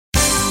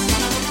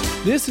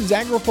This is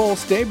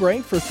AgriPulse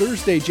Daybreak for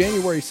Thursday,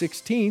 January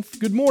 16th.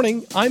 Good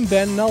morning, I'm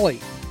Ben Nuelle.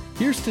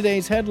 Here's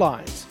today's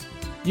headlines.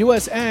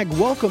 U.S. Ag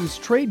welcomes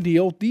trade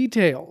deal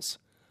details.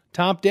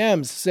 Top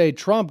Dems say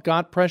Trump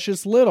got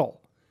precious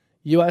little.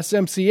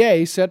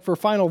 USMCA set for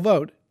final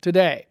vote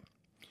today.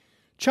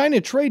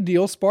 China trade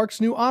deal sparks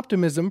new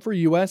optimism for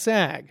U.S.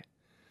 Ag.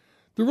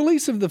 The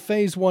release of the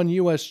Phase 1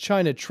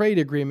 U.S.-China trade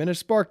agreement has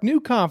sparked new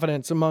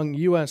confidence among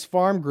U.S.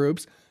 farm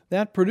groups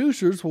that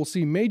producers will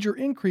see major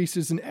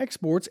increases in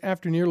exports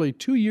after nearly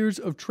 2 years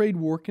of trade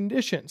war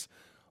conditions.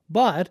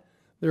 But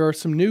there are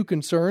some new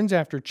concerns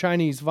after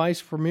Chinese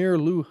Vice Premier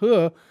Liu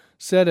He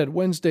said at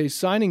Wednesday's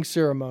signing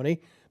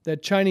ceremony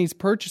that Chinese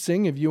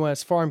purchasing of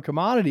U.S. farm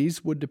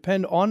commodities would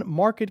depend on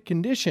market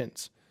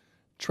conditions.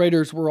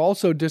 Traders were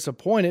also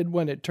disappointed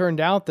when it turned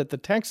out that the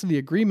text of the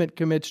agreement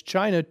commits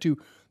China to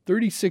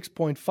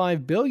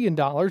 $36.5 billion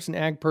in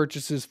ag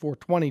purchases for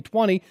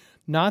 2020,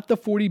 not the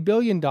 $40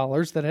 billion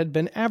that had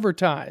been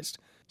advertised.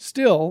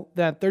 Still,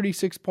 that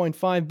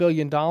 $36.5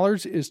 billion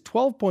is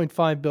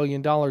 $12.5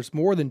 billion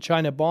more than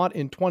China bought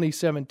in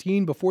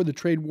 2017 before the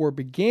trade war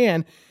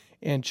began,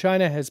 and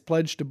China has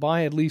pledged to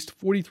buy at least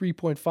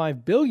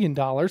 $43.5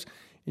 billion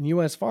in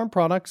U.S. farm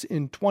products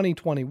in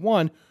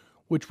 2021,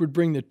 which would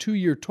bring the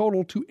two-year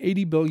total to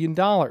 $80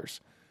 billion.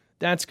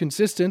 That's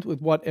consistent with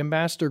what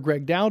Ambassador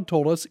Greg Dowd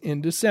told us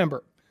in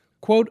December.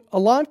 Quote, "A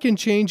lot can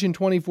change in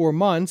 24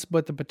 months,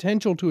 but the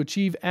potential to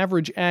achieve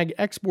average ag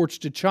exports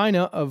to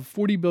China of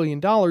 $40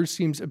 billion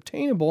seems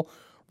obtainable,"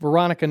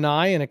 Veronica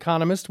Nye, an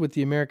economist with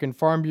the American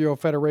Farm Bureau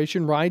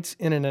Federation, writes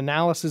in an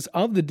analysis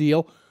of the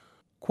deal,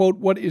 quote,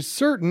 "What is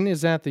certain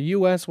is that the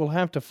U.S. will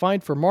have to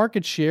fight for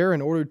market share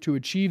in order to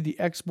achieve the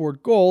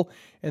export goal,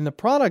 and the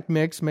product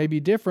mix may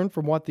be different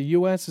from what the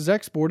U.S. has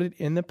exported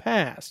in the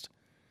past."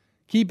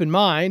 Keep in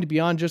mind,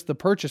 beyond just the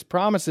purchase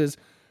promises,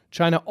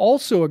 China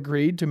also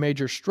agreed to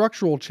major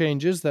structural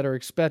changes that are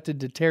expected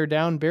to tear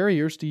down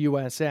barriers to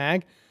U.S.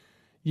 ag.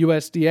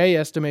 USDA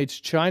estimates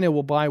China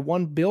will buy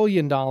 $1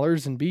 billion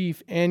in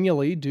beef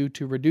annually due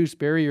to reduced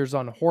barriers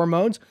on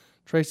hormones,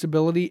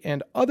 traceability,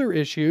 and other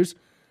issues.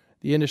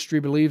 The industry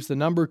believes the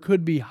number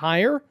could be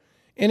higher.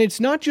 And it's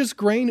not just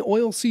grain,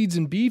 oilseeds,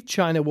 and beef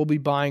China will be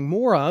buying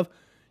more of.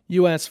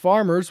 U.S.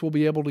 farmers will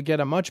be able to get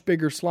a much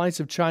bigger slice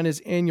of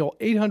China's annual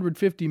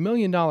 $850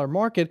 million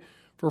market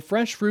for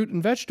fresh fruit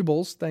and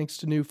vegetables, thanks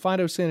to new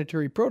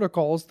phytosanitary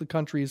protocols the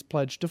country has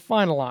pledged to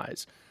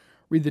finalize.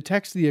 Read the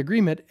text of the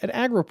agreement at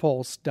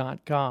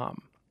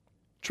agripulse.com.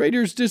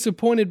 Traders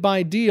disappointed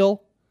by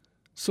deal.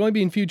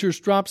 Soybean futures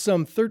dropped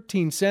some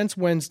 13 cents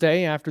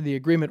Wednesday after the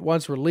agreement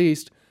was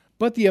released,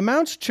 but the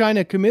amounts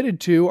China committed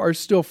to are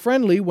still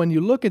friendly when you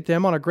look at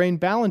them on a grain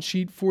balance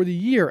sheet for the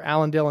year,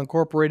 Allendale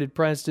Incorporated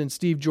President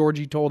Steve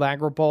Georgi told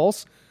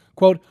AgriPulse.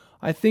 Quote,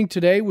 "I think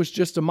today was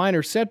just a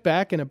minor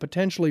setback in a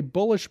potentially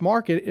bullish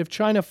market if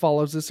China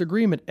follows this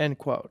agreement," end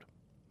quote.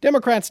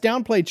 Democrats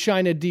downplayed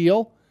China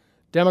deal.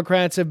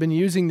 Democrats have been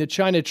using the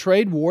China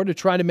trade war to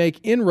try to make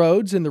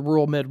inroads in the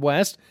rural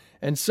Midwest,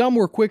 and some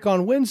were quick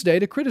on Wednesday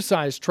to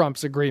criticize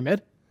Trump's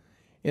agreement.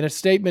 In a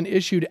statement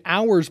issued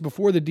hours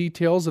before the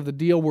details of the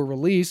deal were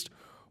released,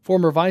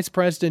 former Vice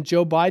President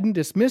Joe Biden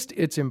dismissed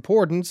its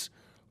importance.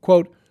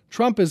 Quote,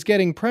 "Trump is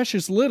getting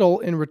precious little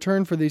in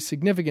return for the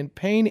significant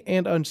pain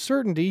and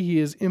uncertainty he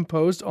has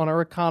imposed on our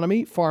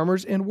economy,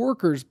 farmers, and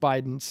workers,"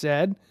 Biden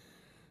said.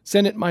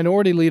 Senate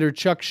Minority Leader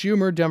Chuck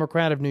Schumer,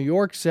 Democrat of New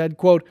York, said,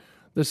 quote,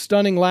 "The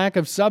stunning lack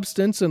of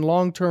substance and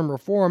long-term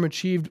reform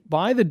achieved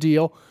by the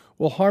deal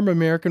will harm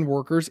American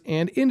workers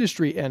and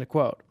industry," end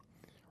quote.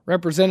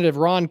 Representative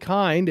Ron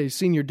Kind, a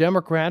senior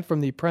Democrat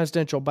from the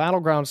presidential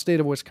battleground state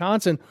of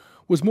Wisconsin,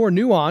 was more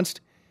nuanced.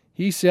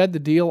 He said the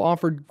deal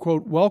offered,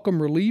 quote,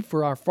 "welcome relief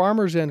for our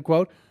farmers," end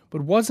quote,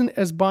 but wasn't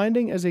as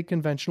binding as a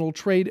conventional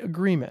trade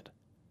agreement.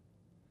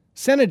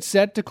 Senate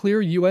set to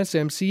clear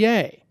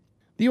USMCA.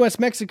 The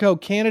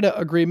U.S.-Mexico-Canada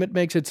agreement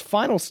makes its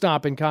final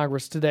stop in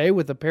Congress today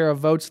with a pair of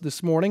votes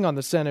this morning on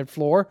the Senate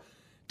floor.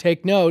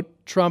 Take note,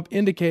 Trump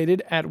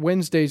indicated at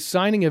Wednesday's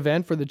signing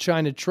event for the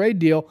China trade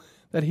deal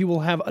that he will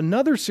have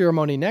another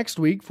ceremony next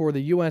week for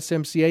the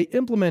USMCA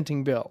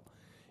implementing bill.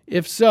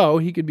 If so,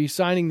 he could be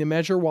signing the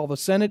measure while the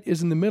Senate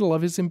is in the middle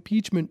of his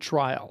impeachment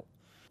trial.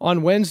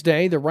 On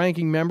Wednesday, the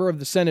ranking member of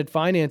the Senate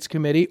Finance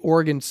Committee,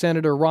 Oregon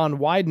Senator Ron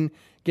Wyden,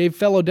 gave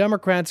fellow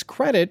Democrats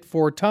credit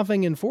for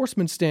toughing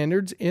enforcement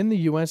standards in the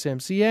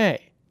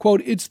USMCA.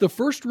 Quote, "It's the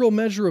first real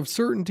measure of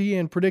certainty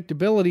and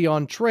predictability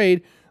on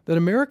trade that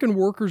American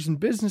workers and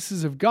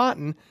businesses have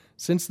gotten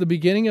since the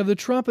beginning of the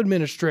Trump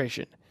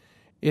administration.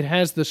 It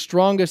has the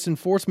strongest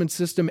enforcement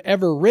system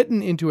ever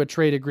written into a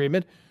trade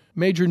agreement,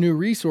 major new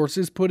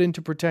resources put into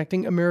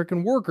protecting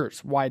American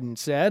workers," Wyden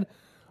said.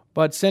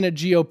 But Senate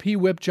GOP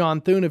Whip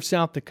John Thune of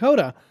South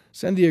Dakota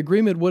said the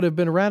agreement would have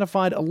been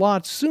ratified a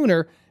lot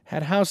sooner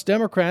had House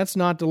Democrats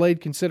not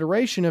delayed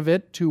consideration of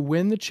it to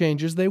win the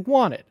changes they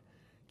wanted.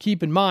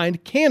 Keep in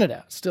mind,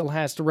 Canada still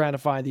has to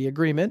ratify the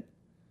agreement.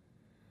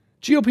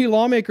 GOP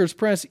lawmakers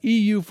press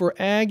EU for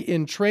ag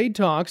in trade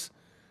talks.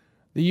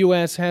 The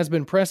U.S. has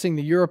been pressing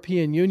the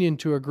European Union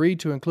to agree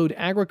to include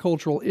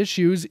agricultural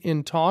issues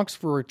in talks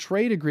for a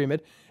trade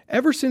agreement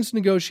ever since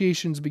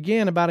negotiations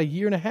began about a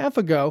year and a half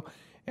ago,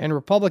 and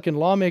Republican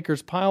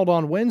lawmakers piled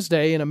on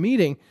Wednesday in a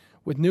meeting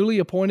with newly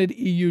appointed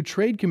EU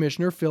Trade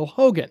Commissioner Phil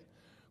Hogan.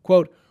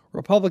 Quote,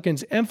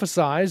 Republicans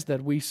emphasize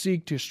that we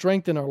seek to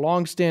strengthen our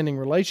long-standing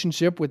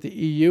relationship with the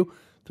EU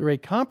through a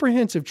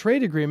comprehensive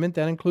trade agreement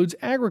that includes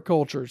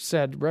agriculture,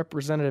 said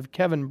Representative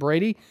Kevin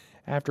Brady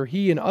after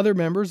he and other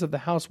members of the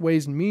House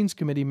Ways and Means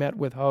Committee met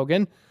with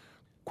Hogan.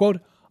 Quote,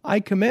 I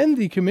commend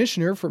the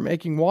commissioner for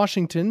making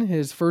Washington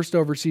his first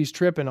overseas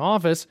trip in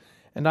office,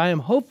 and I am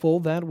hopeful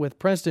that with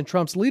President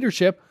Trump's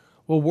leadership,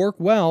 we'll work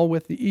well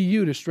with the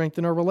EU to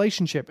strengthen our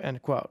relationship,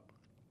 end quote.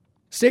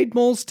 State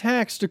mulls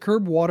tax to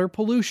curb water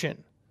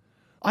pollution.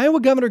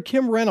 Iowa Governor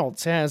Kim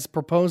Reynolds has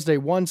proposed a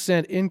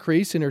 1-cent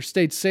increase in her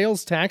state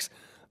sales tax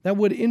that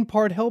would in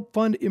part help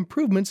fund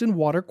improvements in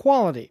water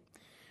quality.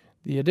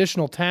 The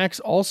additional tax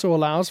also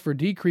allows for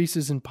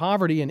decreases in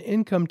poverty and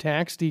income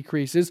tax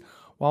decreases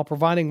while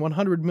providing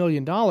 $100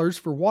 million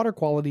for water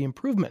quality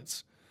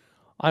improvements.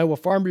 Iowa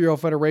Farm Bureau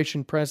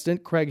Federation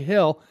President Craig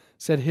Hill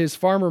said his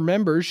farmer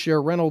members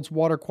share Reynolds'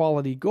 water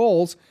quality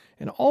goals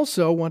and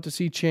also want to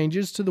see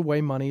changes to the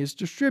way money is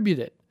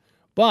distributed.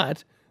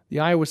 But the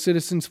Iowa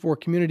Citizens for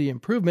Community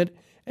Improvement,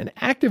 an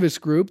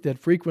activist group that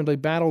frequently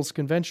battles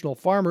conventional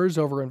farmers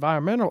over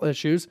environmental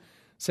issues,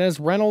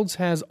 says Reynolds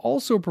has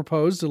also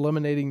proposed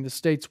eliminating the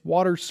state's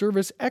water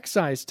service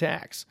excise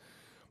tax.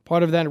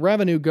 Part of that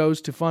revenue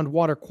goes to fund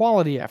water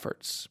quality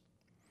efforts.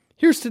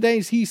 Here's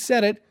today's He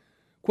Said It.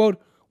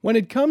 Quote, when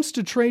it comes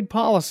to trade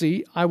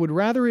policy, I would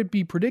rather it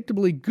be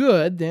predictably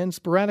good than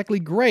sporadically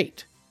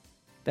great.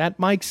 That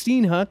Mike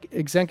Steenhuck,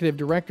 executive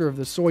director of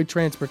the Soy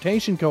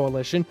Transportation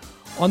Coalition,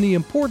 on the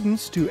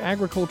importance to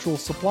agricultural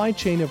supply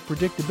chain of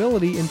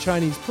predictability in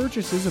Chinese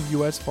purchases of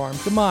U.S. farm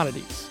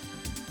commodities.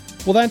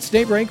 Well, that's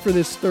Daybreak for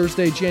this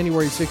Thursday,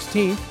 January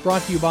 16th,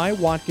 brought to you by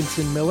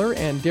Watkinson Miller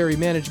and Dairy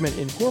Management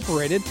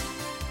Incorporated.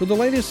 For the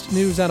latest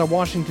news out of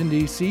Washington,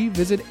 D.C.,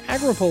 visit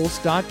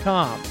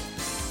agripulse.com.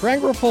 For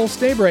AgriPulse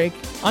Daybreak,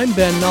 I'm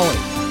Ben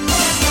Nulley.